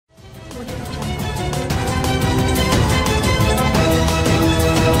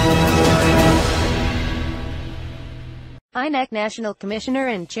INEC National Commissioner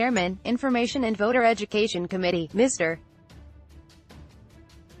and Chairman, Information and Voter Education Committee, Mr.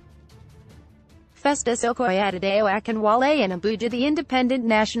 Festus Okoye Adedayo Akinwale in Abuja. The Independent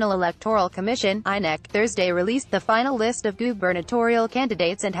National Electoral Commission, INEC, Thursday released the final list of gubernatorial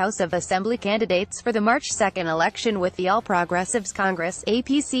candidates and House of Assembly candidates for the March 2 election, with the All Progressives Congress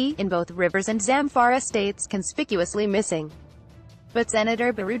 (APC) in both Rivers and Zamfara states conspicuously missing. But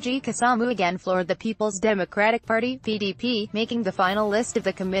Senator Baruji Kasamu again floored the People's Democratic Party (PDP), making the final list of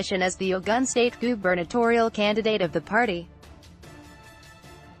the commission as the Ogun State gubernatorial candidate of the party.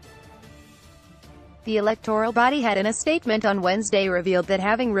 The electoral body had in a statement on Wednesday revealed that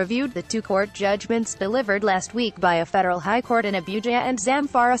having reviewed the two court judgments delivered last week by a federal high court in Abuja and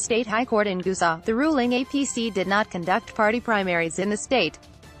Zamfara State High Court in Gusau, the ruling APC did not conduct party primaries in the state.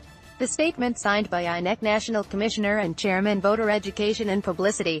 The statement, signed by INEC National Commissioner and Chairman Voter Education and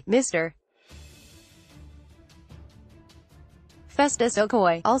Publicity, Mr. Festus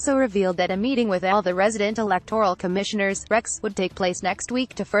Okoye, also revealed that a meeting with all the resident electoral commissioners, RECs, would take place next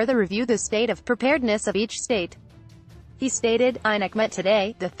week to further review the state of preparedness of each state. He stated, INEC met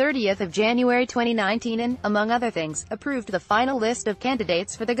today, the 30th of January 2019 and, among other things, approved the final list of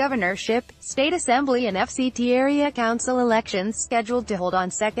candidates for the governorship, state assembly and FCT area council elections scheduled to hold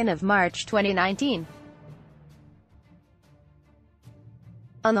on 2nd of March 2019.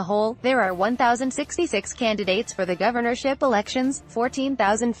 On the whole, there are 1,066 candidates for the governorship elections,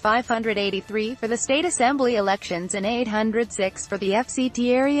 14,583 for the state assembly elections and 806 for the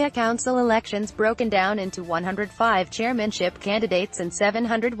FCT area council elections, broken down into 105 chairmanship candidates and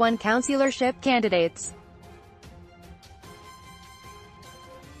 701 councillorship candidates.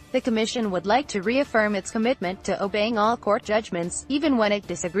 The Commission would like to reaffirm its commitment to obeying all court judgments, even when it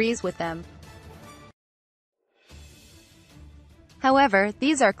disagrees with them. However,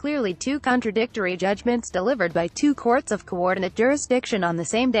 these are clearly two contradictory judgments delivered by two courts of coordinate jurisdiction on the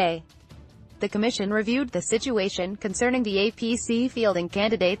same day. The Commission reviewed the situation concerning the APC fielding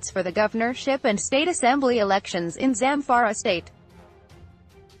candidates for the governorship and state assembly elections in Zamfara State.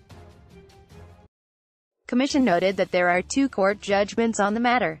 Commission noted that there are two court judgments on the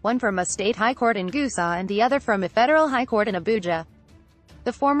matter, one from a state high court in Gusau and the other from a federal high court in Abuja.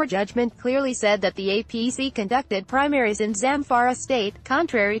 The former judgment clearly said that the APC conducted primaries in Zamfara State,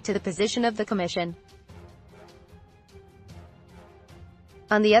 contrary to the position of the Commission.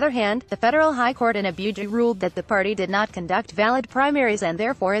 On the other hand, the Federal High Court in Abuja ruled that the party did not conduct valid primaries and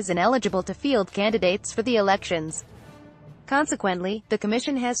therefore is ineligible to field candidates for the elections. Consequently, the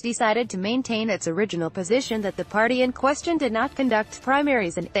Commission has decided to maintain its original position that the party in question did not conduct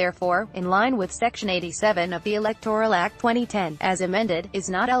primaries and, therefore, in line with Section 87 of the Electoral Act 2010, as amended, is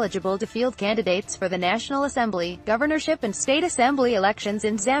not eligible to field candidates for the National Assembly, governorship and state assembly elections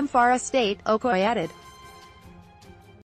in Zamfara State, Okoye added.